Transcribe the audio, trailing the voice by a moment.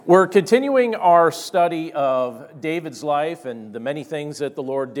We're continuing our study of David's life and the many things that the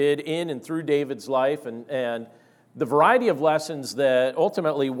Lord did in and through David's life and the variety of lessons that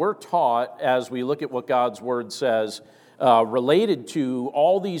ultimately we're taught as we look at what God's Word says related to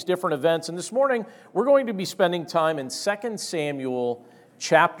all these different events. And this morning, we're going to be spending time in 2 Samuel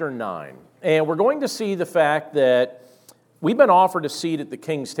chapter 9. And we're going to see the fact that we've been offered a seat at the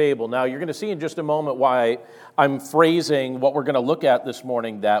king's table. Now, you're going to see in just a moment why I'm phrasing what we're going to look at this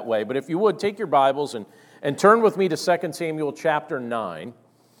morning that way. But if you would, take your Bibles and turn with me to 2 Samuel chapter 9.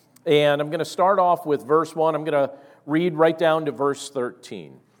 And I'm going to start off with verse 1. I'm going to read right down to verse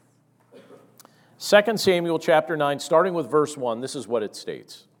 13. 2 Samuel chapter 9, starting with verse 1, this is what it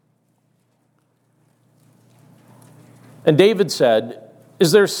states. And David said,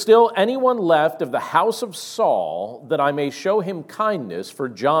 "Is there still anyone left of the house of Saul that I may show him kindness for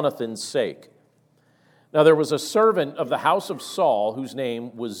Jonathan's sake?" Now there was a servant of the house of Saul whose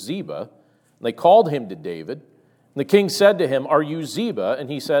name was Ziba. And they called him to David. And the king said to him, "Are you Ziba?" And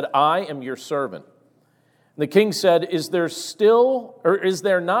he said, "I am your servant." And the king said, "Is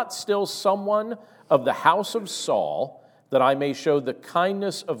there not still someone of the house of Saul that I may show the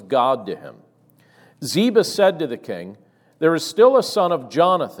kindness of God to him?" Ziba said to the king, "There is still a son of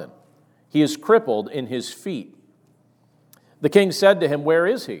Jonathan. He is crippled in his feet." The king said to him, "Where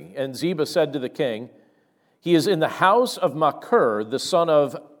is he?" And Ziba said to the king, "He is in the house of Machir, the son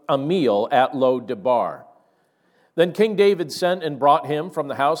of Amiel, at Lo-debar." Then King David sent and brought him from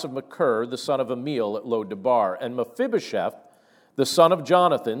the house of Machir, the son of Amiel, at Lo-debar. And Mephibosheth, the son of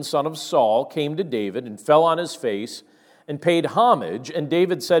Jonathan, son of Saul, came to David and fell on his face and paid homage. And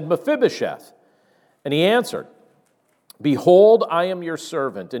David said, "Mephibosheth." And he answered, "Behold, I am your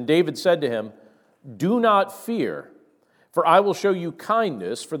servant." And David said to him, "Do not fear, for I will show you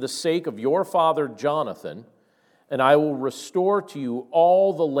kindness for the sake of your father Jonathan, and I will restore to you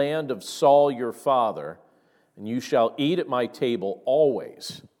all the land of Saul your father, and you shall eat at my table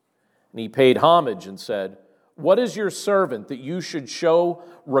always." And he paid homage and said, "What is your servant that you should show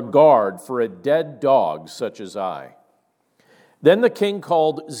regard for a dead dog such as I?" Then the king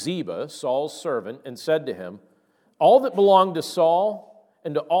called Ziba, Saul's servant, and said to him, "All that belonged to Saul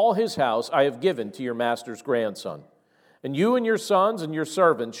and to all his house I have given to your master's grandson. And you and your sons and your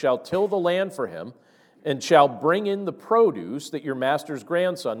servants shall till the land for him, and shall bring in the produce, that your master's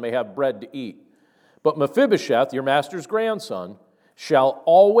grandson may have bread to eat. But Mephibosheth, your master's grandson, shall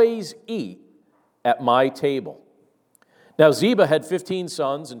always eat at my table." Now Ziba had 15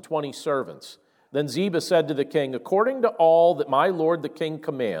 sons and 20 servants. Then Ziba said to the king, "According to all that my lord the king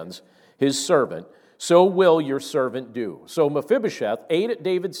commands his servant, so will your servant do." So Mephibosheth ate at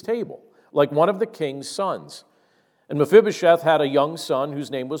David's table, like one of the king's sons. And Mephibosheth had a young son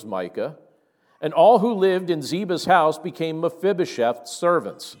whose name was Micah. And all who lived in Ziba's house became Mephibosheth's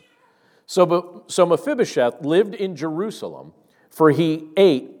servants. So Mephibosheth lived in Jerusalem, for he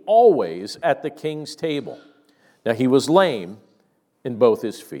ate always at the king's table. Now he was lame in both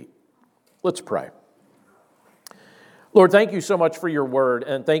his feet. Let's pray. Lord, thank you so much for your word,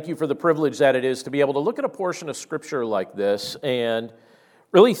 and thank you for the privilege that it is to be able to look at a portion of Scripture like this and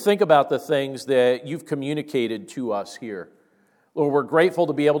really think about the things that you've communicated to us here. Lord, we're grateful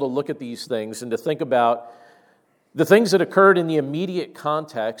to be able to look at these things and to think about the things that occurred in the immediate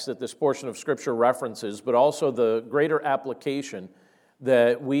context that this portion of Scripture references, but also the greater application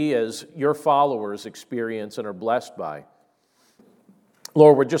that we as your followers experience and are blessed by.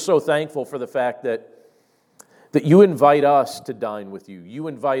 Lord, we're just so thankful for the fact that you invite us to dine with you. You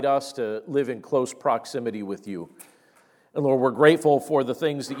invite us to live in close proximity with you. And Lord, we're grateful for the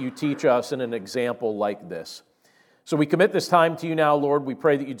things that you teach us in an example like this. So we commit this time to you now, Lord. We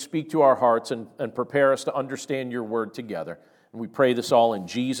pray that you'd speak to our hearts and prepare us to understand your word together. And we pray this all in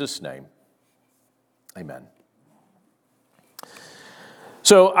Jesus' name. Amen.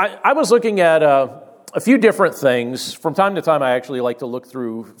 So I was looking at a few different things. From time to time, I actually like to look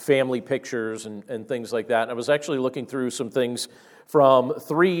through family pictures and things like that. And I was actually looking through some things from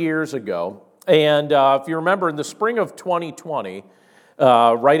 3 years ago. And if you remember, in the spring of 2020,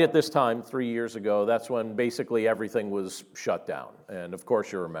 right at this time, 3 years ago, that's when basically everything was shut down. And of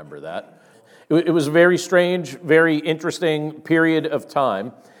course, you remember that. It was a very strange, very interesting period of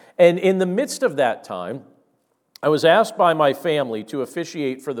time. And in the midst of that time, I was asked by my family to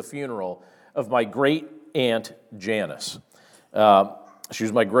officiate for the funeral of my great-aunt Janice. She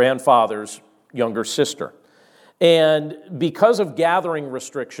was my grandfather's younger sister. And because of gathering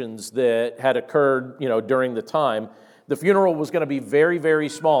restrictions that had occurred, during the time, the funeral was going to be very, very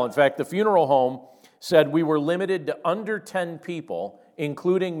small. In fact, the funeral home said we were limited to under 10 people,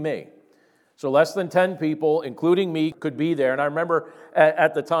 including me. So less than 10 people, including me, could be there. And I remember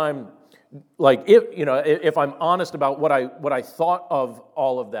at the time, like if I'm honest about what I thought of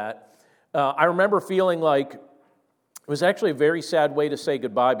all of that, I remember feeling like it was actually a very sad way to say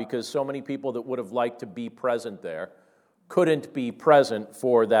goodbye because so many people that would have liked to be present there couldn't be present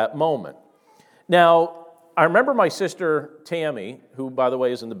for that moment. Now, I remember my sister Tammy, who, by the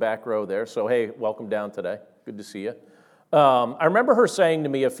way, is in the back row there, so hey, welcome down today. Good to see you. I remember her saying to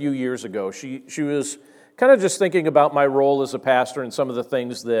me a few years ago, she was kind of just thinking about my role as a pastor and some of the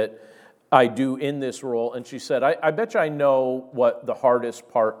things that I do in this role, and she said, I bet you I know what the hardest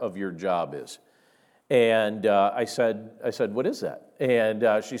part of your job is. And I said, what is that?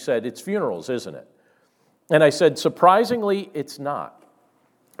 And she said, it's funerals, isn't it? And I said, surprisingly, it's not.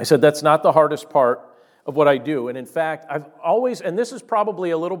 I said, that's not the hardest part of what I do. And in fact, I've always, and this is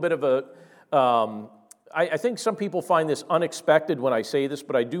probably a little bit of a, I think some people find this unexpected when I say this,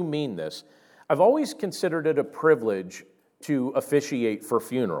 but I do mean this. I've always considered it a privilege to officiate for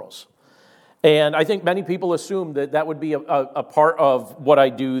funerals. And I think many people assume that that would be a part of what I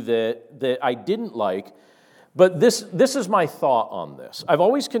do that I didn't like. But this is my thought on this. I've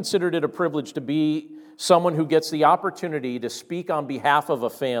always considered it a privilege to be someone who gets the opportunity to speak on behalf of a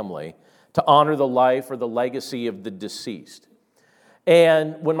family to honor the life or the legacy of the deceased.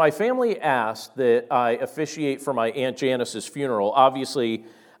 And when my family asked that I officiate for my Aunt Janice's funeral, obviously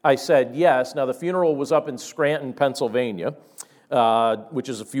I said yes. Now, the funeral was up in Scranton, Pennsylvania, which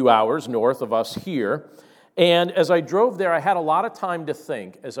is a few hours north of us here. And as I drove there, I had a lot of time to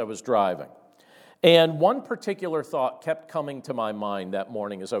think as I was driving. And one particular thought kept coming to my mind that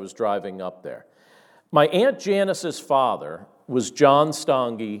morning as I was driving up there. My Aunt Janice's father was John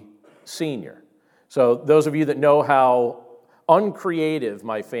Stange Sr. So those of you that know how uncreative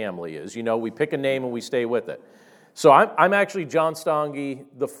my family is, you know, we pick a name and we stay with it. So I'm actually John Stange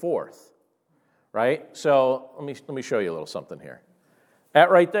the fourth, right? So let me show you a little something here.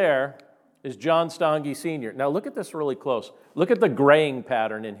 That right there is John Stange Sr. Now look at this really close. Look at the graying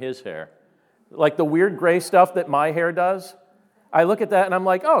pattern in his hair. Like the weird gray stuff that my hair does. I look at that and I'm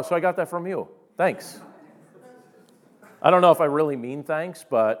like, oh, so I got that from you. Thanks. I don't know if I really mean thanks,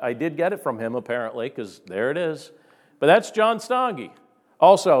 but I did get it from him apparently, because there it is. But that's John Stange.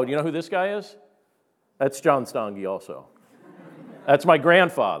 Also, do you know who this guy is? That's John Stange also. That's my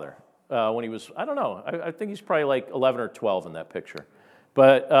grandfather when he was, I don't know, I think he's probably like 11 or 12 in that picture.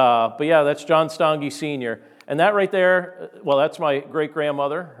 But yeah, that's John Stange Sr. And that right there, well, that's my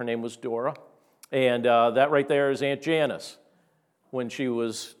great-grandmother. Her name was Dora. And that right there is Aunt Janice when she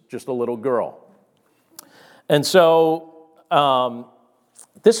was just a little girl. And so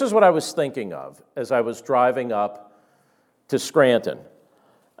this is what I was thinking of as I was driving up to Scranton.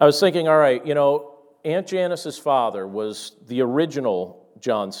 I was thinking, all right, you know, Aunt Janice's father was the original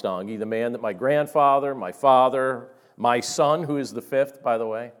John Stange, the man that my grandfather, my father, my son, who is the fifth, by the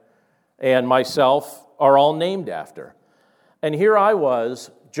way, and myself are all named after. And here I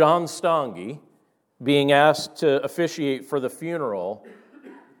was, John Stange, being asked to officiate for the funeral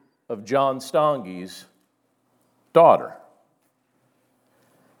of John Stange's daughter.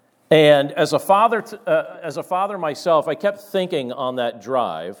 And as a father myself, I kept thinking on that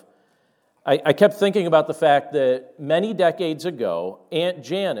drive, I kept thinking about the fact that many decades ago, Aunt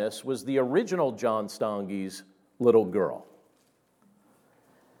Janice was the original John Stange's little girl.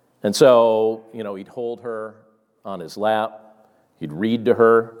 And so, you know, he'd hold her on his lap, he'd read to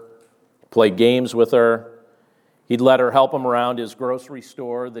her, play games with her, he'd let her help him around his grocery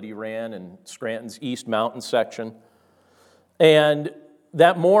store that he ran in Scranton's East Mountain section. And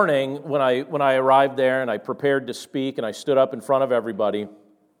that morning, when I arrived there and I prepared to speak and I stood up in front of everybody,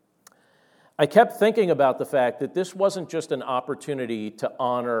 I kept thinking about the fact that this wasn't just an opportunity to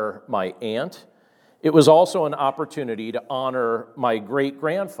honor my aunt. It was also an opportunity to honor my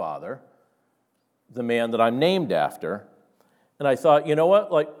great-grandfather, the man that I'm named after. And I thought, you know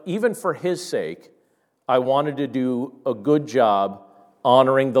what? Like, even for his sake, I wanted to do a good job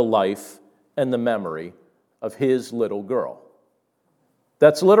honoring the life and the memory of his little girl.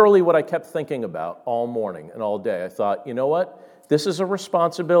 That's literally what I kept thinking about all morning and all day. I thought, you know what? This is a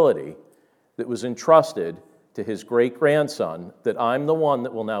responsibility that was entrusted to his great-grandson that I'm the one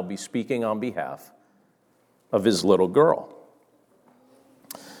that will now be speaking on behalf of his little girl.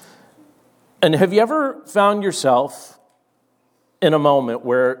 And have you ever found yourself in a moment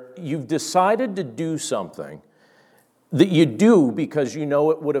where you've decided to do something that you do because you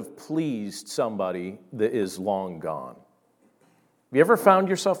know it would have pleased somebody that is long gone? Have you ever found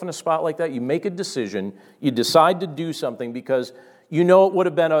yourself in a spot like that? You make a decision, you decide to do something because you know it would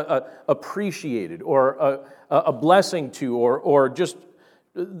have been appreciated or a blessing to or just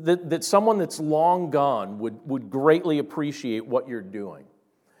that someone that's long gone would greatly appreciate what you're doing.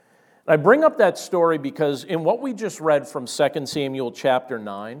 I bring up that story because in what we just read from 2 Samuel chapter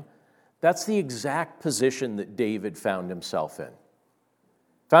 9, that's the exact position that David found himself in.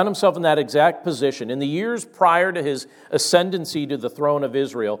 Found himself in that exact position. In the years prior to his ascendancy to the throne of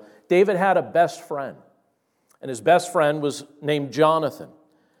Israel, David had a best friend. And his best friend was named Jonathan.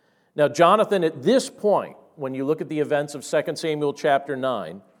 Now, Jonathan, at this point, when you look at the events of 2 Samuel chapter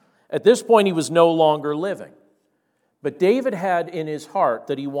 9, at this point he was no longer living. But David had in his heart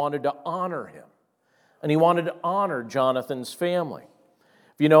that he wanted to honor him. And he wanted to honor Jonathan's family.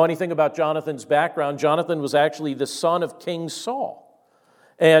 If you know anything about Jonathan's background, Jonathan was actually the son of King Saul.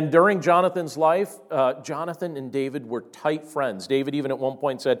 And during Jonathan's life, Jonathan and David were tight friends. David even at one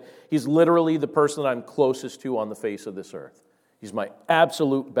point said, he's literally the person that I'm closest to on the face of this earth. He's my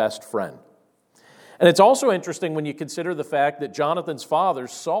absolute best friend. And it's also interesting when you consider the fact that Jonathan's father,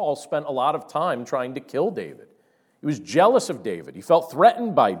 Saul, spent a lot of time trying to kill David. He was jealous of David. He felt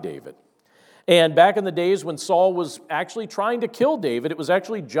threatened by David. And back in the days when Saul was actually trying to kill David, it was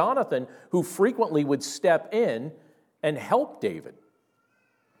actually Jonathan who frequently would step in and help David.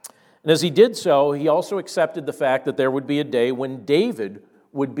 And as he did so, he also accepted the fact that there would be a day when David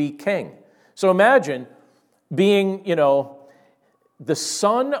would be king. So imagine being, the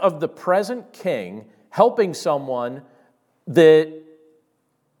son of the present king, helping someone that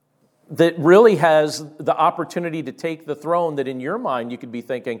really has the opportunity to take the throne that in your mind you could be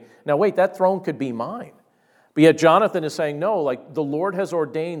thinking, now wait, that throne could be mine. But yet Jonathan is saying, no, like the Lord has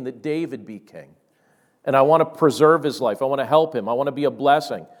ordained that David be king. And I want to preserve his life. I want to help him. I want to be a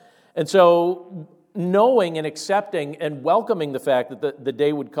blessing. And so knowing and accepting and welcoming the fact that the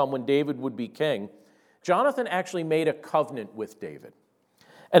day would come when David would be king, Jonathan actually made a covenant with David.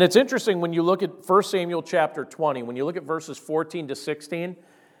 And it's interesting when you look at 1 Samuel chapter 20, when you look at verses 14 to 16,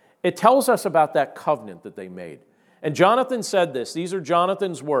 it tells us about that covenant that they made. And Jonathan said this. These are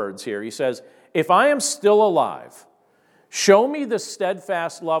Jonathan's words here. He says, if I am still alive, show me the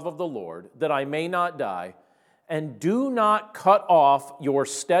steadfast love of the Lord, that I may not die, and do not cut off your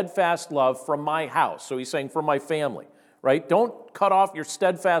steadfast love from my house. So he's saying from my family, right? Don't cut off your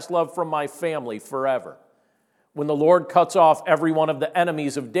steadfast love from my family forever. When the Lord cuts off every one of the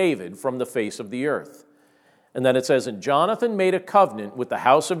enemies of David from the face of the earth. And then it says, and Jonathan made a covenant with the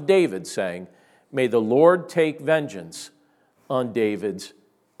house of David, saying, may the Lord take vengeance on David's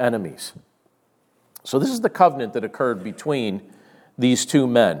enemies. So this is the covenant that occurred between these two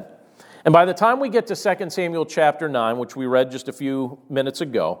men. And by the time we get to 2 Samuel chapter 9, which we read just a few minutes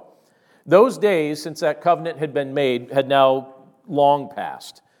ago, those days since that covenant had been made had now long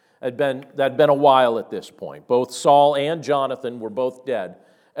passed. That had been a while at this point. Both Saul and Jonathan were both dead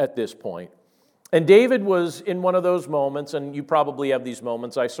at this point. And David was in one of those moments, and you probably have these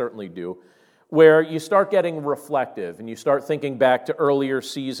moments, I certainly do, where you start getting reflective and you start thinking back to earlier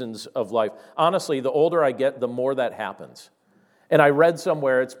seasons of life. Honestly, the older I get, the more that happens. And I read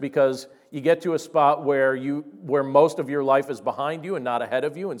somewhere it's because you get to a spot where most of your life is behind you and not ahead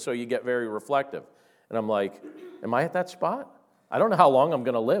of you, and so you get very reflective. And I'm like, am I at that spot? I don't know how long I'm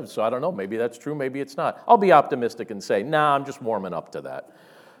going to live, so I don't know. Maybe that's true, maybe it's not. I'll be optimistic and say, nah, I'm just warming up to that.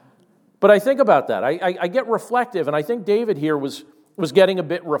 But I think about that. I get reflective, and I think David here was getting a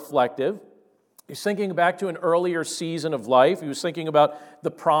bit reflective. He's thinking back to an earlier season of life. He was thinking about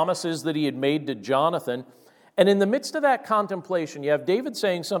the promises that he had made to Jonathan. And in the midst of that contemplation, you have David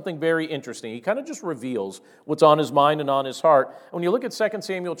saying something very interesting. He kind of just reveals what's on his mind and on his heart. When you look at 2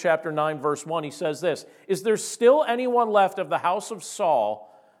 Samuel chapter 9, verse 1, he says this, is there still anyone left of the house of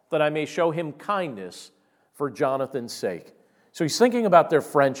Saul that I may show him kindness for Jonathan's sake? So he's thinking about their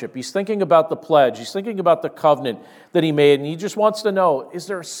friendship. He's thinking about the pledge. He's thinking about the covenant that he made. And he just wants to know, is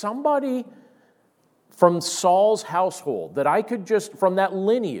there somebody from Saul's household that I could just, from that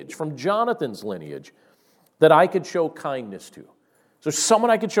lineage, from Jonathan's lineage, that I could show kindness to? So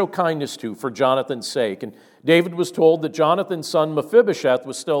someone I could show kindness to for Jonathan's sake. And David was told that Jonathan's son Mephibosheth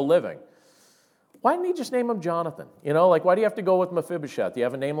was still living. Why didn't he just name him Jonathan? Why do you have to go with Mephibosheth? You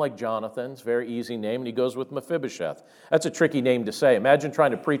have a name like Jonathan. It's a very easy name, and he goes with Mephibosheth. That's a tricky name to say. Imagine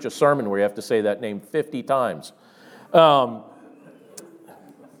trying to preach a sermon where you have to say that name 50 times.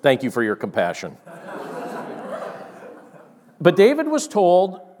 Thank you for your compassion. But David was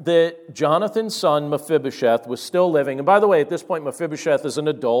told that Jonathan's son Mephibosheth was still living. And by the way, at this point, Mephibosheth is an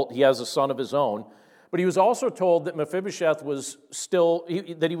adult. He has a son of his own. But he was also told that Mephibosheth was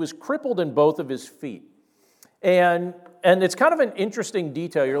that he was crippled in both of his feet. And it's kind of an interesting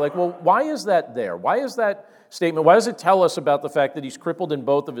detail. You're like, well, why is that there? Why is that statement? Why does it tell us about the fact that he's crippled in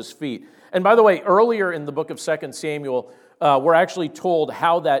both of his feet? And by the way, earlier in the book of 2 Samuel, we're actually told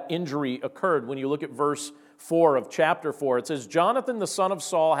how that injury occurred. When you look at verse 4 of chapter 4, it says, Jonathan the son of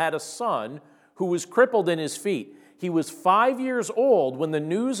Saul had a son who was crippled in his feet. He was 5 years old when the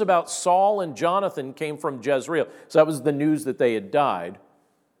news about Saul and Jonathan came from Jezreel. So that was the news that they had died.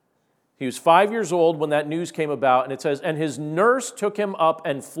 He was 5 years old when that news came about, and it says, and his nurse took him up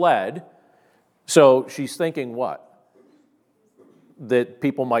and fled. So she's thinking what? That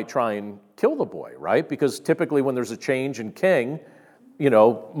people might try and kill the boy, right? Because typically when there's a change in king,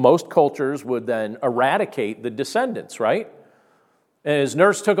 most cultures would then eradicate the descendants, right? And his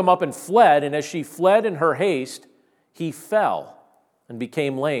nurse took him up and fled, and as she fled in her haste, he fell and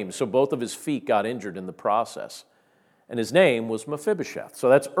became lame. So both of his feet got injured in the process. And his name was Mephibosheth. So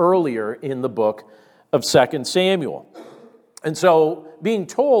that's earlier in the book of 2 Samuel. And so being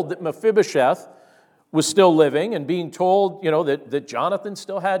told that Mephibosheth was still living and being told, that Jonathan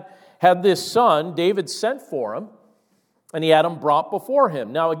still had this son, David sent for him, and he had him brought before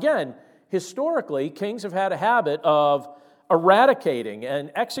him. Now again, historically, kings have had a habit of eradicating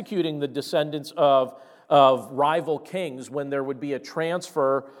and executing the descendants of rival kings when there would be a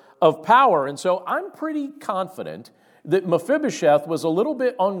transfer of power. And so I'm pretty confident that Mephibosheth was a little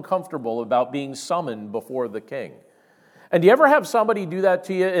bit uncomfortable about being summoned before the king. And do you ever have somebody do that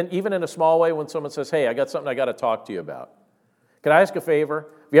to you, and even in a small way, when someone says, hey, I got something I got to talk to you about? Can I ask a favor?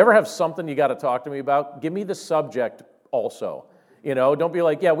 If you ever have something you got to talk to me about, give me the subject also. Don't be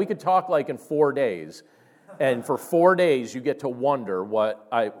like, yeah, we could talk like in 4 days. And for 4 days, you get to wonder what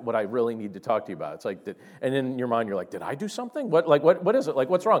I really need to talk to you about. It's like, and in your mind, you're like, did I do something? What is it? Like,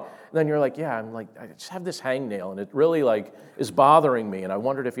 what's wrong? And then you're like, yeah, I just have this hangnail, and it really is bothering me, and I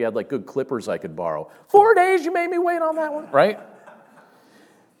wondered if you had good clippers I could borrow. 4 days, you made me wait on that one, right?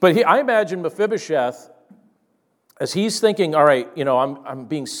 But I imagine Mephibosheth, as he's thinking, all right, I'm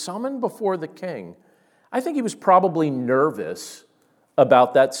being summoned before the king. I think he was probably nervous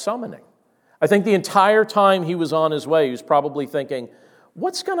about that summoning. I think the entire time he was on his way, he was probably thinking,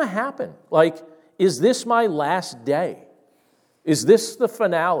 what's going to happen? Is this my last day? Is this the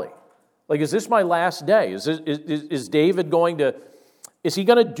finale? Is this my last day? Is David is he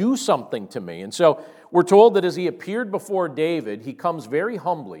going to do something to me? And so we're told that as he appeared before David, he comes very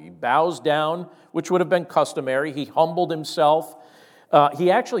humbly, he bows down, which would have been customary. He humbled himself. He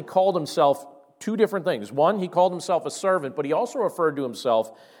actually called himself two different things. One, he called himself a servant, but he also referred to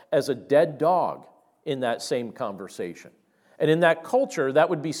himself as a dead dog in that same conversation. And in that culture, that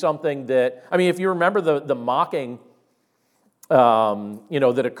would be something that, if you remember the mocking,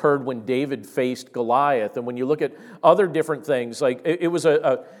 that occurred when David faced Goliath, and when you look at other different things, it was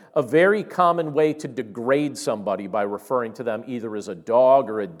a very common way to degrade somebody by referring to them either as a dog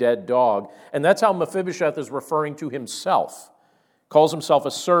or a dead dog. And that's how Mephibosheth is referring to himself. Calls himself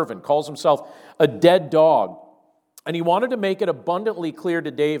a servant, calls himself a dead dog. And he wanted to make it abundantly clear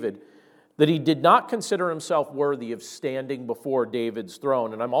to David that he did not consider himself worthy of standing before David's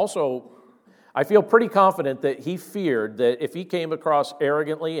throne. And I feel pretty confident that he feared that if he came across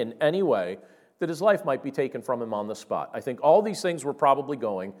arrogantly in any way, that his life might be taken from him on the spot. I think all these things were probably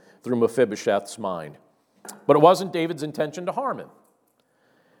going through Mephibosheth's mind. But it wasn't David's intention to harm him.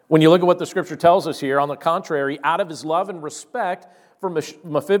 When you look at what the scripture tells us here, on the contrary, out of his love and respect for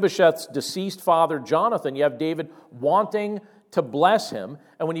Mephibosheth's deceased father, Jonathan, you have David wanting to bless him.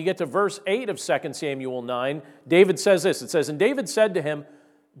 And when you get to verse 8 of 2 Samuel 9, David says this. It says, and David said to him,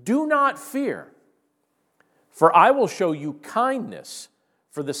 do not fear, for I will show you kindness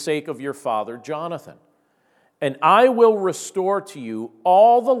for the sake of your father, Jonathan. And I will restore to you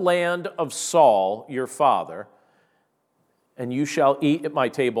all the land of Saul, your father, and you shall eat at my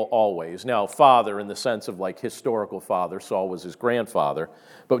table always. Now, father in the sense of historical father. Saul was his grandfather.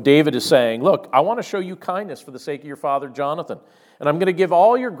 But David is saying, look, I want to show you kindness for the sake of your father, Jonathan. And I'm going to give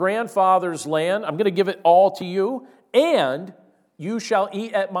all your grandfather's land. I'm going to give it all to you. And you shall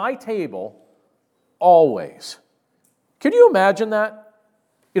eat at my table always. Could you imagine that?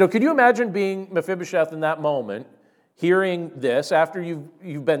 Could you imagine being Mephibosheth in that moment, hearing this after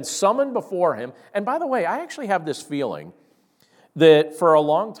you've been summoned before him? And by the way, I actually have this feeling that for a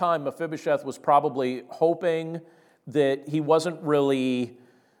long time, Mephibosheth was probably hoping that he wasn't really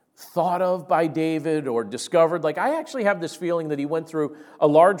thought of by David or discovered. I actually have this feeling that he went through a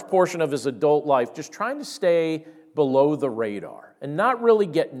large portion of his adult life just trying to stay below the radar and not really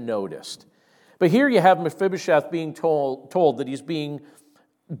get noticed. But here you have Mephibosheth being told that he's being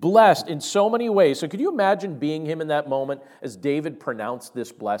blessed in so many ways. So could you imagine being him in that moment as David pronounced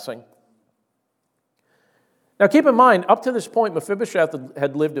this blessing? Now keep in mind, up to this point, Mephibosheth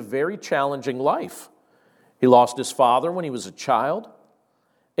had lived a very challenging life. He lost his father when he was a child.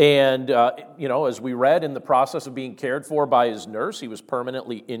 And, as we read, in the process of being cared for by his nurse, he was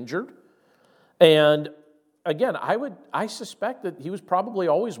permanently injured. And again, I suspect that he was probably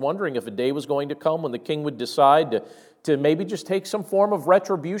always wondering if a day was going to come when the king would decide to maybe just take some form of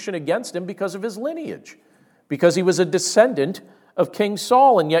retribution against him because of his lineage, because he was a descendant of King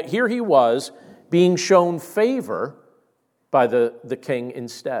Saul. And yet here he was being shown favor by the king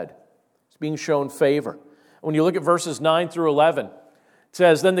instead. He's being shown favor. When you look at verses 9 through 11, it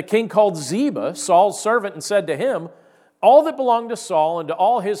says, "Then the king called Ziba, Saul's servant, and said to him, 'All that belonged to Saul and to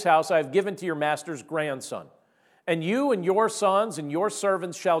all his house I have given to your master's grandson. And you and your sons and your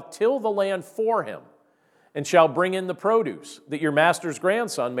servants shall till the land for him, and shall bring in the produce, that your master's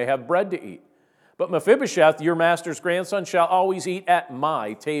grandson may have bread to eat. But Mephibosheth, your master's grandson, shall always eat at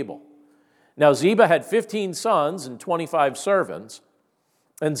my table.' Now Ziba had 15 sons and 25 servants.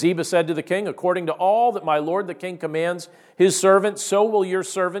 And Ziba said to the king, 'According to all that my lord the king commands his servant, so will your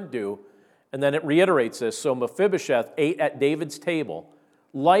servant do.' And then it reiterates this. So Mephibosheth ate at David's table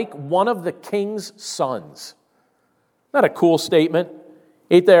like one of the king's sons." Isn't that a cool statement?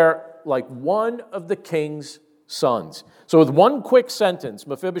 Ate there like one of the king's sons. So with one quick sentence,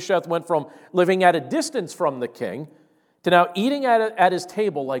 Mephibosheth went from living at a distance from the king to now eating at his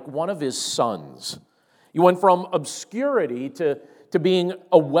table like one of his sons. He went from obscurity to being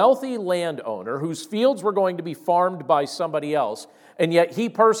a wealthy landowner whose fields were going to be farmed by somebody else, and yet he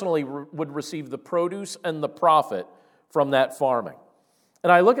personally would receive the produce and the profit from that farming.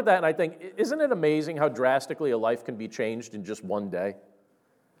 And I look at that and I think, isn't it amazing how drastically a life can be changed in just one day?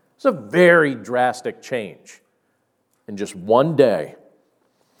 It's a very drastic change in just one day.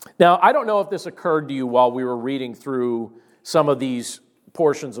 Now, I don't know if this occurred to you while we were reading through some of these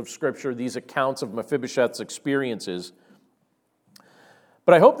portions of Scripture, these accounts of Mephibosheth's experiences,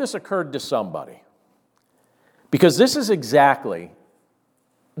 but I hope this occurred to somebody, because this is exactly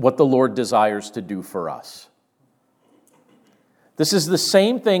what the Lord desires to do for us. This is the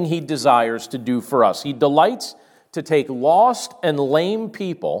same thing He desires to do for us. He delights to take lost and lame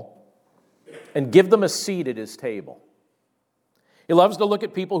people and give them a seat at His table. He loves to look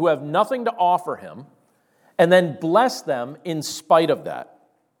at people who have nothing to offer Him and then bless them in spite of that.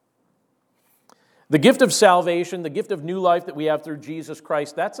 The gift of salvation, the gift of new life that we have through Jesus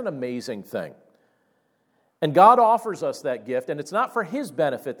Christ, that's an amazing thing. And God offers us that gift, and it's not for His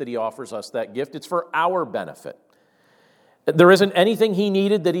benefit that He offers us that gift, it's for our benefit. There isn't anything He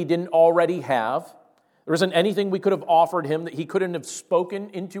needed that He didn't already have. There isn't anything we could have offered Him that He couldn't have spoken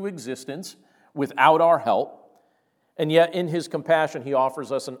into existence without our help. And yet, in His compassion, He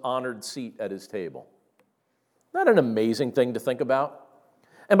offers us an honored seat at His table. Isn't that an amazing thing to think about?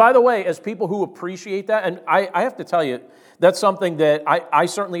 And by the way, as people who appreciate that, and I have to tell you, that's something that I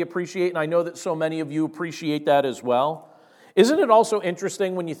certainly appreciate, and I know that so many of you appreciate that as well. Isn't it also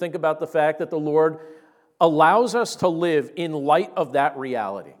interesting when you think about the fact that the Lord allows us to live in light of that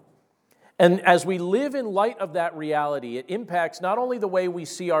reality? And as we live in light of that reality, it impacts not only the way we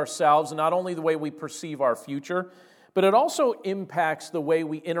see ourselves and not only the way we perceive our future, but it also impacts the way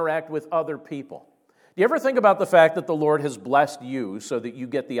we interact with other people. Do you ever think about the fact that the Lord has blessed you so that you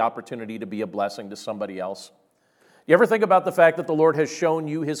get the opportunity to be a blessing to somebody else? Do you ever think about the fact that the Lord has shown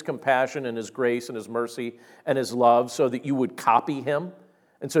you His compassion and His grace and His mercy and His love so that you would copy Him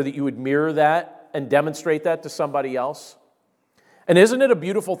and so that you would mirror that and demonstrate that to somebody else? And isn't it a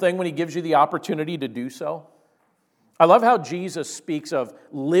beautiful thing when He gives you the opportunity to do so? I love how Jesus speaks of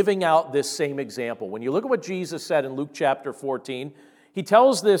living out this same example. When you look at what Jesus said in Luke chapter 14, He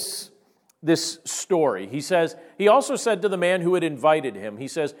tells this story. He also said to the man who had invited him, He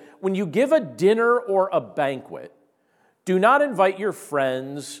says, "When you give a dinner or a banquet, do not invite your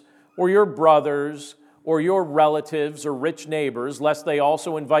friends or your brothers or your relatives or rich neighbors, lest they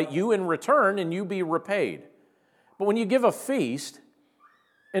also invite you in return and you be repaid. But when you give a feast,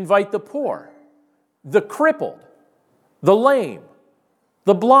 invite the poor, the crippled, the lame,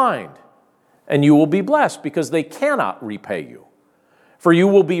 the blind, and you will be blessed because they cannot repay you. For you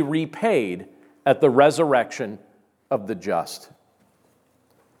will be repaid at the resurrection of the just."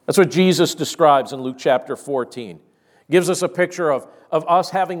 That's what Jesus describes in Luke chapter 14. Gives us a picture of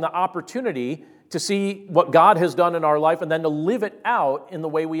us having the opportunity to see what God has done in our life and then to live it out in the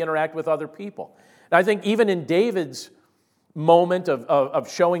way we interact with other people. And I think even in David's moment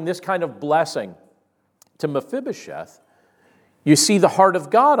of showing this kind of blessing to Mephibosheth, you see the heart of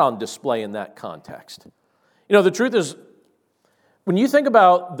God on display in that context. You know, the truth is, when you think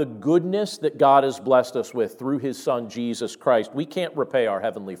about the goodness that God has blessed us with through His Son, Jesus Christ, we can't repay our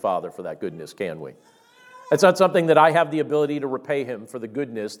Heavenly Father for that goodness, can we? It's not something that I have the ability to repay him for the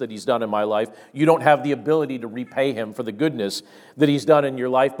goodness that he's done in my life. You don't have the ability to repay him for the goodness that he's done in your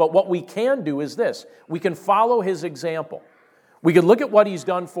life. But what we can do is this. We can follow his example. We could look at what he's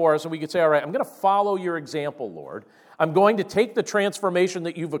done for us and we could say, all right, I'm going to follow your example, Lord. I'm going to take the transformation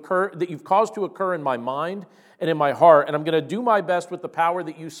that you've caused to occur in my mind and in my heart, and I'm going to do my best with the power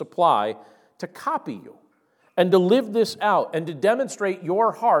that you supply to copy you and to live this out and to demonstrate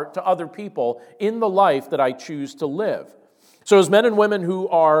your heart to other people in the life that I choose to live. So as men and women who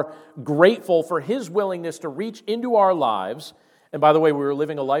are grateful for his willingness to reach into our lives, and by the way, we were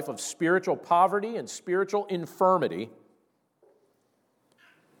living a life of spiritual poverty and spiritual infirmity.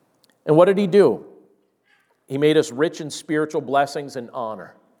 And what did he do? He made us rich in spiritual blessings and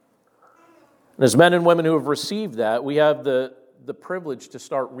honor. And as men and women who have received that, we have the privilege to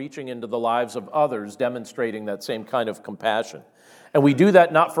start reaching into the lives of others, demonstrating that same kind of compassion. And we do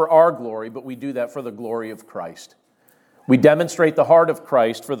that not for our glory, but we do that for the glory of Christ. We demonstrate the heart of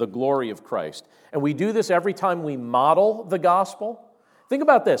Christ for the glory of Christ. And we do this every time we model the gospel. Think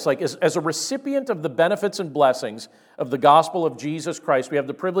about this, like as a recipient of the benefits and blessings of the gospel of Jesus Christ, we have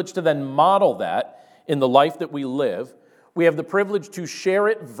the privilege to then model that in the life that we live. We have the privilege to share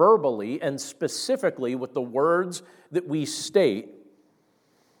it verbally and specifically with the words that we state.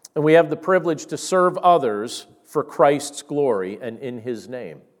 And we have the privilege to serve others for Christ's glory and in his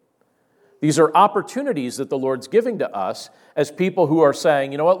name. These are opportunities that the Lord's giving to us as people who are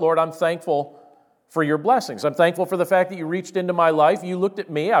saying, you know what, Lord, I'm thankful for your blessings. I'm thankful for the fact that you reached into my life. You looked at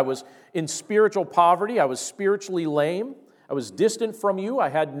me. I was in spiritual poverty. I was spiritually lame. I was distant from you. I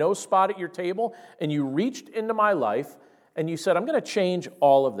had no spot at your table. And you reached into my life and you said, I'm going to change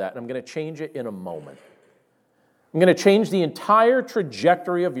all of that. And I'm going to change it in a moment. I'm going to change the entire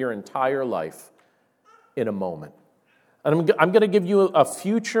trajectory of your entire life in a moment. And I'm going to give you a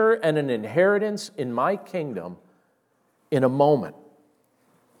future and an inheritance in my kingdom in a moment.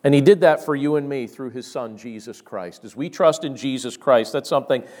 And he did that for you and me through his son, Jesus Christ. As we trust in Jesus Christ, that's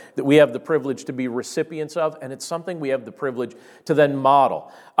something that we have the privilege to be recipients of, and it's something we have the privilege to then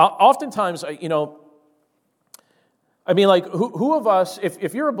model. Oftentimes, who of us,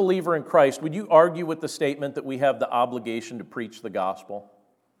 if you're a believer in Christ, would you argue with the statement that we have the obligation to preach the gospel?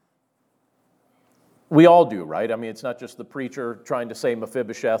 We all do, right? I mean, it's not just the preacher trying to say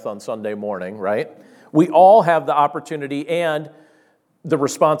Mephibosheth on Sunday morning, right? We all have the opportunity and the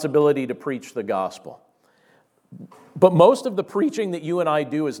responsibility to preach the gospel. But most of the preaching that you and I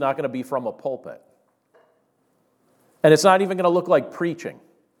do is not going to be from a pulpit. And it's not even going to look like preaching.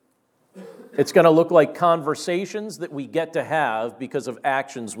 It's going to look like conversations that we get to have because of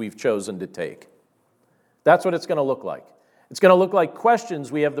actions we've chosen to take. That's what it's going to look like. It's going to look like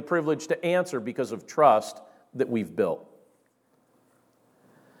questions we have the privilege to answer because of trust that we've built.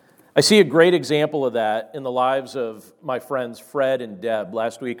 I see a great example of that in the lives of my friends Fred and Deb.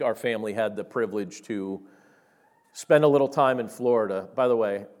 Last week, our family had the privilege to spend a little time in Florida. By the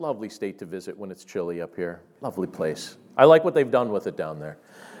way, lovely state to visit when it's chilly up here. Lovely place. I like what they've done with it down there.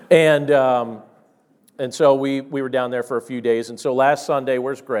 And so we were down there for a few days. And so last Sunday,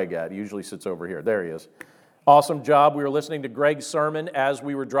 where's Greg at? He usually sits over here. There he is. Awesome job. We were listening to Greg's sermon as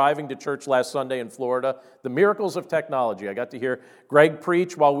we were driving to church last Sunday in Florida. The miracles of technology. I got to hear Greg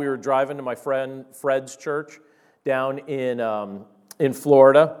preach while we were driving to my friend Fred's church down in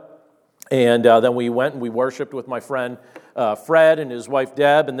Florida. And then we went and we worshiped with my friend Fred and his wife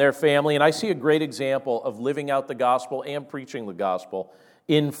Deb and their family. And I see a great example of living out the gospel and preaching the gospel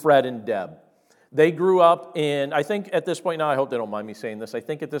in Fred and Deb. They grew up in, I think at this point now, I hope they don't mind me saying this, I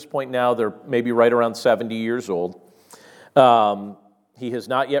think at this point now they're maybe right around 70 years old. He has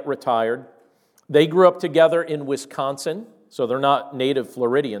not yet retired. They grew up together in Wisconsin, so they're not native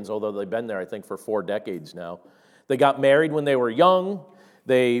Floridians, although they've been there, I think, for 4 decades now. They got married when they were young.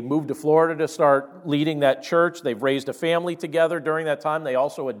 They moved to Florida to start leading that church. They've raised a family together during that time. They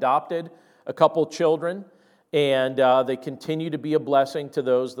also adopted a couple children. And they continue to be a blessing to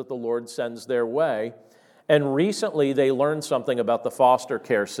those that the Lord sends their way. And recently, they learned something about the foster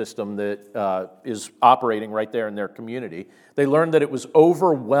care system that is operating right there in their community. They learned that it was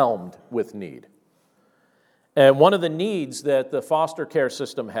overwhelmed with need. And one of the needs that the foster care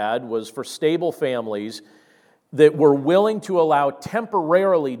system had was for stable families that were willing to allow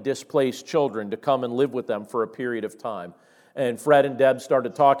temporarily displaced children to come and live with them for a period of time. And Fred and Deb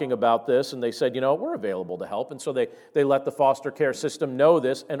started talking about this, and they said, you know, we're available to help. And so they let the foster care system know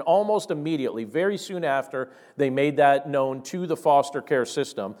this, and almost immediately, very soon after they made that known to the foster care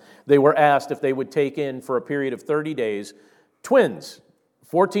system, they were asked if they would take in for a period of 30 days twins,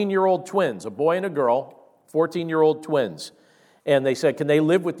 14-year-old twins, a boy and a girl, 14-year-old twins. And they said, can they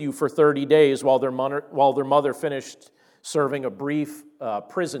live with you for 30 days while their mother finished serving a brief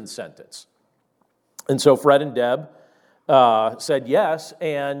prison sentence? And so Fred and Deb said yes,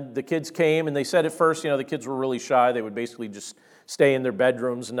 and the kids came, and they said at first, the kids were really shy. They would basically just stay in their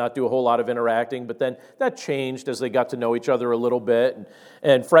bedrooms and not do a whole lot of interacting, but then that changed as they got to know each other a little bit.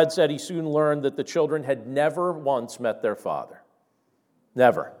 And Fred said he soon learned that the children had never once met their father.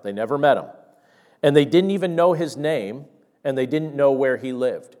 Never. They never met him. And they didn't even know his name, and they didn't know where he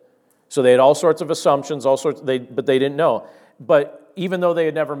lived. So they had all sorts of assumptions, but they didn't know. But even though they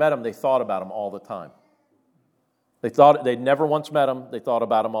had never met him, they thought about him all the time. They'd never once met him. They thought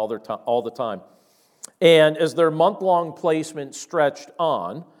about him all the time. And as their month-long placement stretched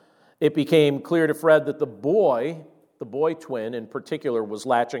on, it became clear to Fred that the boy twin in particular, was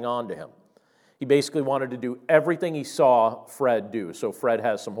latching on to him. He basically wanted to do everything he saw Fred do. So Fred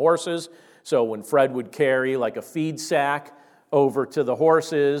has some horses. So when Fred would carry like a feed sack over to the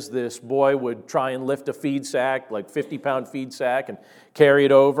horses, this boy would try and lift a feed sack, like 50-pound feed sack, and carry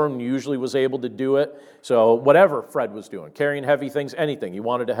it over, and usually was able to do it. So whatever Fred was doing, carrying heavy things, anything, he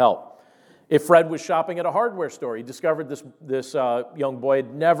wanted to help. If Fred was shopping at a hardware store, he discovered this young boy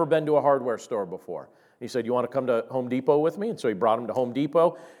had never been to a hardware store before. He said, you want to come to Home Depot with me? And so he brought him to Home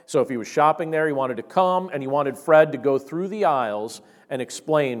Depot. So if he was shopping there, he wanted to come, and he wanted Fred to go through the aisles and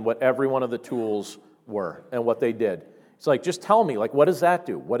explain what every one of the tools were and what they did. It's like, just tell me, like, what does that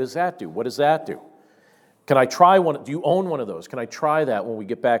do? What does that do? What does that do? Can I try one? Do you own one of those? Can I try that when we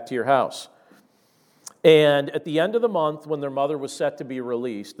get back to your house? And at the end of the month, when their mother was set to be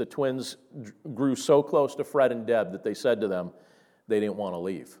released, the twins grew so close to Fred and Deb that they said to them they didn't want to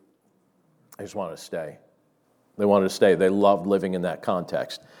leave. They just wanted to stay. They wanted to stay. They loved living in that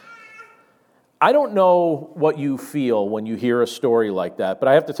context. I don't know what you feel when you hear a story like that, but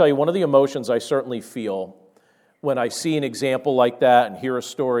I have to tell you, one of the emotions I certainly feel when I see an example like that and hear a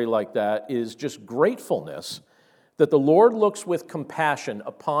story like that is just gratefulness that the Lord looks with compassion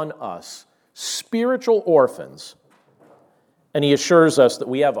upon us, spiritual orphans, and He assures us that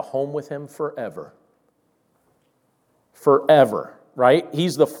we have a home with Him forever. Forever, right?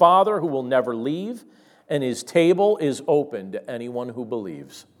 He's the Father who will never leave, and His table is open to anyone who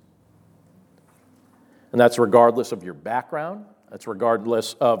believes. And that's regardless of your background. That's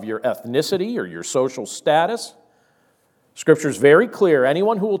regardless of your ethnicity or your social status. Scripture is very clear.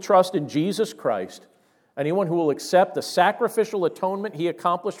 Anyone who will trust in Jesus Christ, anyone who will accept the sacrificial atonement He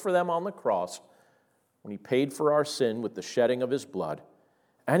accomplished for them on the cross when He paid for our sin with the shedding of His blood,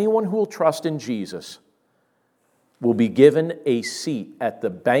 anyone who will trust in Jesus will be given a seat at the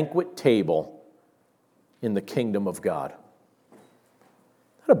banquet table in the kingdom of God.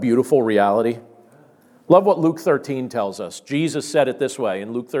 Isn't that a beautiful reality? Love what Luke 13 tells us. Jesus said it this way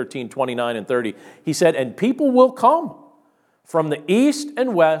in Luke 13, 29 and 30. He said, and people will come from the east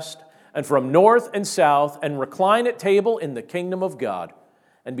and west and from north and south and recline at table in the kingdom of God.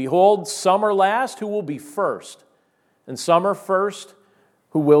 And behold, some are last who will be first, and some are first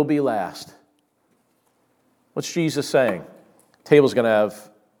who will be last. What's Jesus saying? The table's going to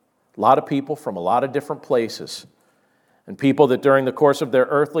have a lot of people from a lot of different places. And people that during the course of their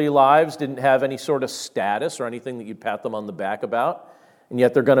earthly lives didn't have any sort of status or anything that you'd pat them on the back about. And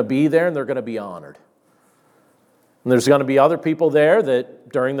yet they're going to be there and they're going to be honored. And there's going to be other people there that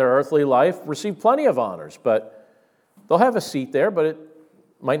during their earthly life receive plenty of honors. But they'll have a seat there, but it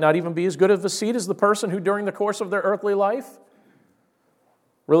might not even be as good of a seat as the person who during the course of their earthly life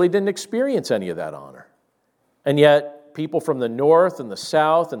really didn't experience any of that honor. And yet people from the north and the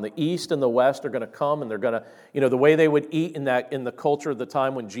south and the east and the west are going to come, and they're going to, the way they would eat in the culture of the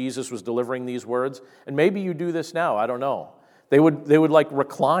time when Jesus was delivering these words, and maybe you do this now, I don't know. They would like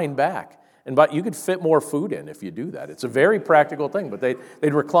recline back, but you could fit more food in if you do that. It's a very practical thing, but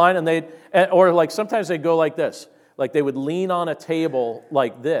they'd recline or like sometimes they'd go like this, like they would lean on a table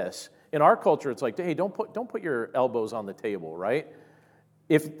like this. In our culture, it's like, hey, don't put your elbows on the table, right?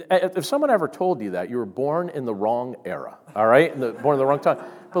 If someone ever told you that, you were born in the wrong era, all right? Born in the wrong time.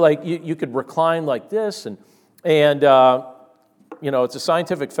 But like you could recline like this, and it's a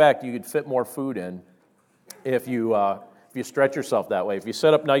scientific fact. You could fit more food in if you stretch yourself that way. If you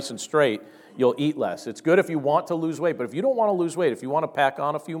sit up nice and straight, you'll eat less. It's good if you want to lose weight, but if you don't want to lose weight, if you want to pack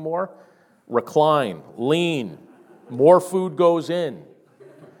on a few more, recline, lean, more food goes in.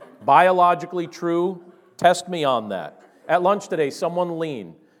 Biologically true. Test me on that. At lunch today, someone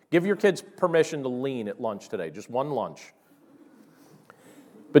lean. Give your kids permission to lean at lunch today, just one lunch.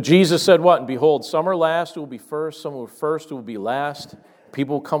 But Jesus said what? And behold, some are last who will be first, some are first who will be last.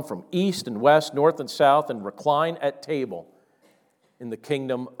 People will come from east and west, north and south, and recline at table in the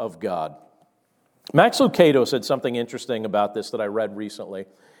kingdom of God. Max Lucado said something interesting about this that I read recently.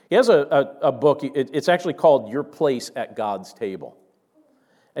 He has a book. It's actually called Your Place at God's Table.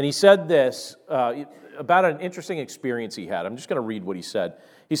 And he said this about an interesting experience he had. I'm just going to read what he said.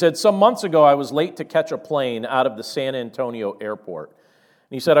 He said, "Some months ago, I was late to catch a plane out of the San Antonio airport.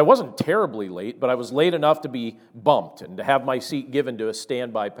 And he said, I wasn't terribly late, but I was late enough to be bumped and to have my seat given to a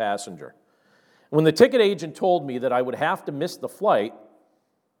standby passenger. When the ticket agent told me that I would have to miss the flight,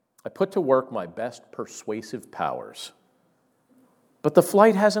 I put to work my best persuasive powers. But the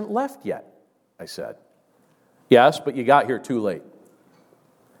flight hasn't left yet, I said. Yes, but you got here too late.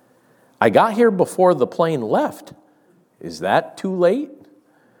 I got here before the plane left. Is that too late?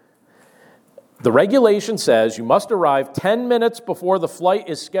 The regulation says you must arrive 10 minutes before the flight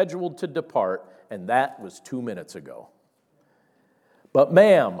is scheduled to depart, and that was 2 minutes ago. But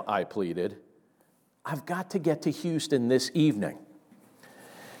ma'am, I pleaded, I've got to get to Houston this evening.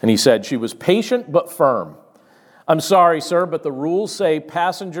 And he said she was patient but firm. I'm sorry, sir, but the rules say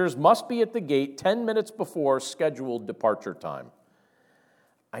passengers must be at the gate 10 minutes before scheduled departure time.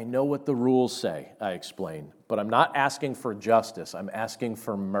 I know what the rules say, I explained, but I'm not asking for justice. I'm asking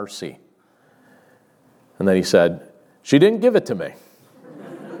for mercy. And then he said, she didn't give it to me.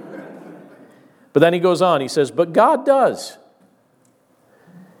 But then he goes on, he says, but God does.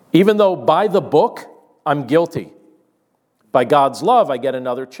 Even though by the book, I'm guilty. By God's love, I get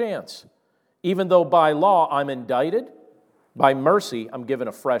another chance. Even though by law, I'm indicted, by mercy, I'm given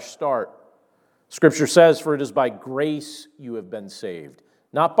a fresh start. Scripture says, for it is by grace you have been saved,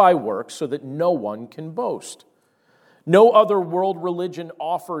 not by works, so that no one can boast. No other world religion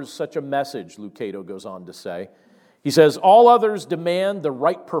offers such a message, Lucado goes on to say. He says, all others demand the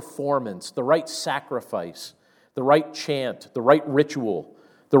right performance, the right sacrifice, the right chant, the right ritual,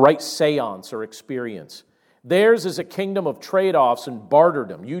 the right seance or experience. Theirs is a kingdom of trade-offs and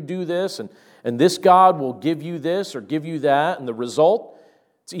barterdom. You do this, and this God will give you this or give you that, and the result,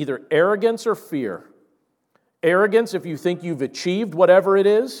 it's either arrogance or fear. Arrogance if you think you've achieved whatever it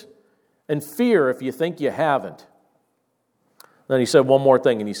is, and fear if you think you haven't. Then he said one more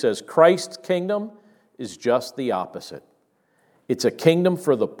thing, and he says, Christ's kingdom is just the opposite. It's a kingdom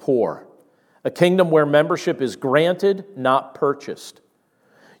for the poor, a kingdom where membership is granted, not purchased.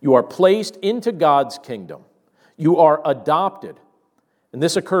 You are placed into God's kingdom. You are adopted. And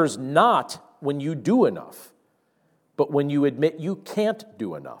this occurs not when you do enough, but when you admit you can't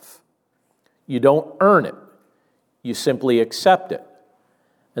do enough. You don't earn it. You simply accept it.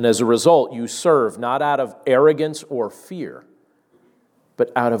 And as a result, you serve not out of arrogance or fear,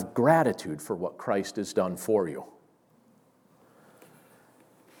 but out of gratitude for what Christ has done for you.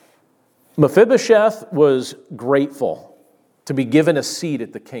 Mephibosheth was grateful to be given a seat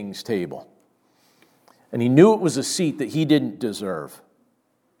at the king's table. And he knew it was a seat that he didn't deserve.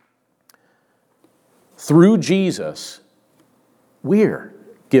 Through Jesus, we're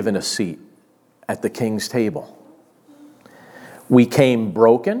given a seat at the king's table. We came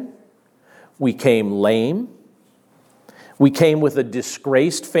broken. We came lame. We came with a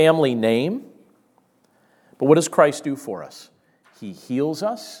disgraced family name. But what does Christ do for us? He heals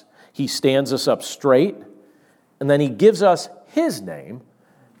us. He stands us up straight. And then he gives us his name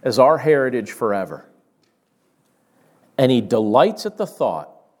as our heritage forever. And he delights at the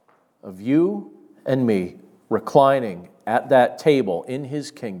thought of you and me reclining at that table in his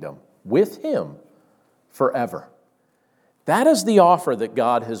kingdom with him forever. That is the offer that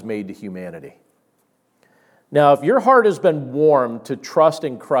God has made to humanity. Now, if your heart has been warmed to trust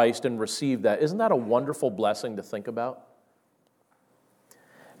in Christ and receive that, isn't that a wonderful blessing to think about?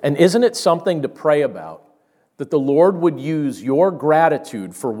 And isn't it something to pray about, that the Lord would use your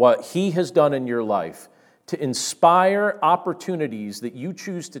gratitude for what he has done in your life to inspire opportunities that you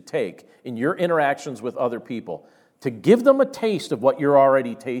choose to take in your interactions with other people, to give them a taste of what you're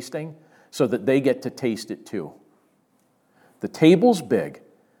already tasting so that they get to taste it too. The table's big.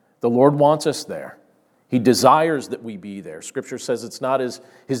 The Lord wants us there. He desires that we be there. Scripture says it's not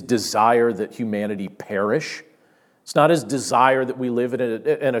his desire that humanity perish. It's not his desire that we live in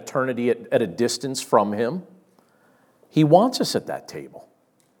an eternity at a distance from him. He wants us at that table.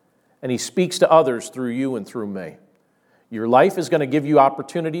 And he speaks to others through you and through me. Your life is going to give you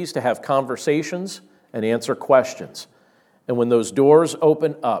opportunities to have conversations and answer questions. And when those doors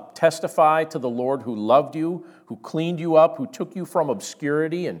open up, testify to the Lord who loved you, who cleaned you up, who took you from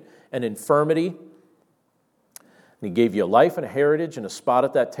obscurity and infirmity. And he gave you a life and a heritage and a spot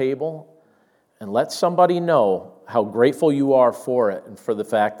at that table. And let somebody know how grateful you are for it and for the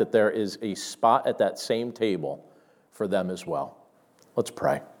fact that there is a spot at that same table for them as well. Let's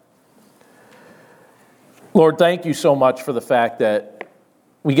pray. Lord, thank you so much for the fact that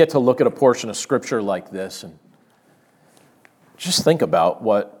we get to look at a portion of Scripture like this and just think about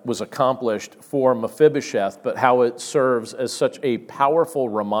what was accomplished for Mephibosheth, but how it serves as such a powerful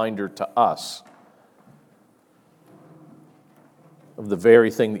reminder to us of the very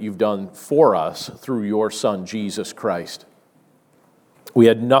thing that you've done for us through your Son, Jesus Christ. We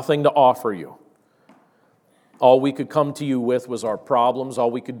had nothing to offer you. All we could come to you with was our problems. All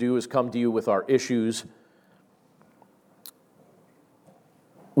we could do is come to you with our issues.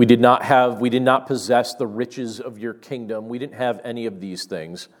 We did not possess the riches of your kingdom. We didn't have any of these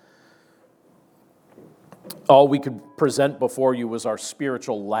things. All we could present before you was our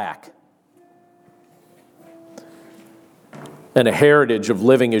spiritual lack and a heritage of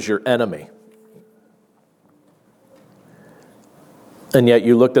living as your enemy. And yet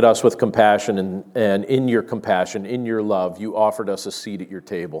you looked at us with compassion, and in your compassion, in your love, you offered us a seat at your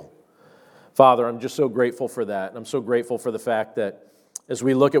table. Father, I'm just so grateful for that. And I'm so grateful for the fact that as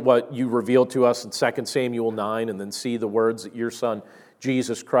we look at what you revealed to us in 2 Samuel 9 and then see the words that your Son,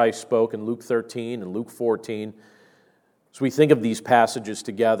 Jesus Christ, spoke in Luke 13 and Luke 14, as we think of these passages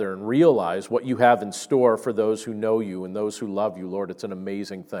together and realize what you have in store for those who know you and those who love you, Lord, it's an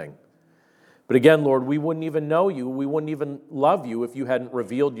amazing thing. But again, Lord, we wouldn't even know you, we wouldn't even love you if you hadn't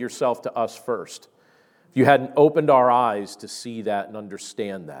revealed yourself to us first, if you hadn't opened our eyes to see that and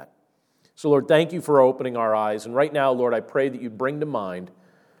understand that. So, Lord, thank you for opening our eyes. And right now, Lord, I pray that you'd bring to mind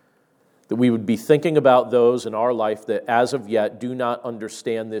that we would be thinking about those in our life that as of yet do not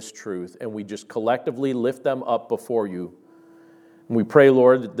understand this truth, and we just collectively lift them up before you. And we pray,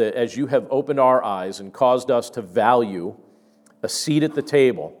 Lord, that as you have opened our eyes and caused us to value a seat at the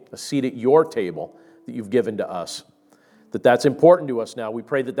table, a seat at your table that you've given to us, that's important to us now. We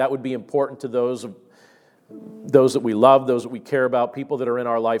pray that that would be important to those that we love, those that we care about, people that are in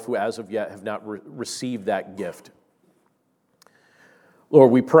our life who as of yet have not received that gift.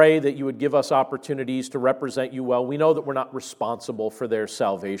 Lord, we pray that you would give us opportunities to represent you well. We know that we're not responsible for their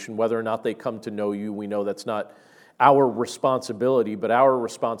salvation, whether or not they come to know you. We know that's not our responsibility, but our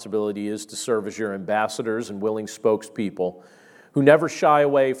responsibility is to serve as your ambassadors and willing spokespeople who never shy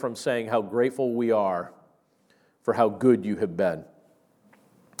away from saying how grateful we are for how good you have been.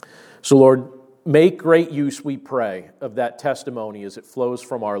 So, Lord, make great use, we pray, of that testimony as it flows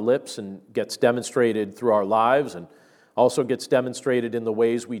from our lips and gets demonstrated through our lives and also gets demonstrated in the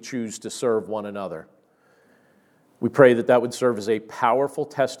ways we choose to serve one another. We pray that that would serve as a powerful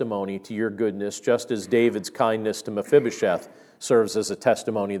testimony to your goodness, just as David's kindness to Mephibosheth serves as a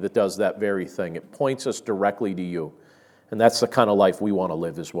testimony that does that very thing. It points us directly to you, and that's the kind of life we want to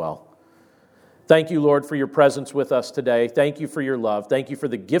live as well. Thank you, Lord, for your presence with us today. Thank you for your love. Thank you for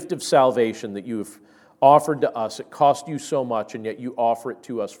the gift of salvation that you've offered to us. It cost you so much, and yet you offer it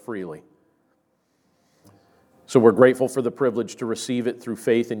to us freely. So we're grateful for the privilege to receive it through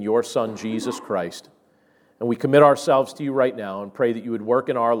faith in your Son, Jesus Christ. And we commit ourselves to you right now and pray that you would work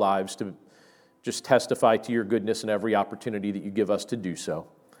in our lives to just testify to your goodness in every opportunity that you give us to do so.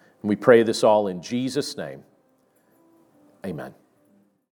 And we pray this all in Jesus' name. Amen.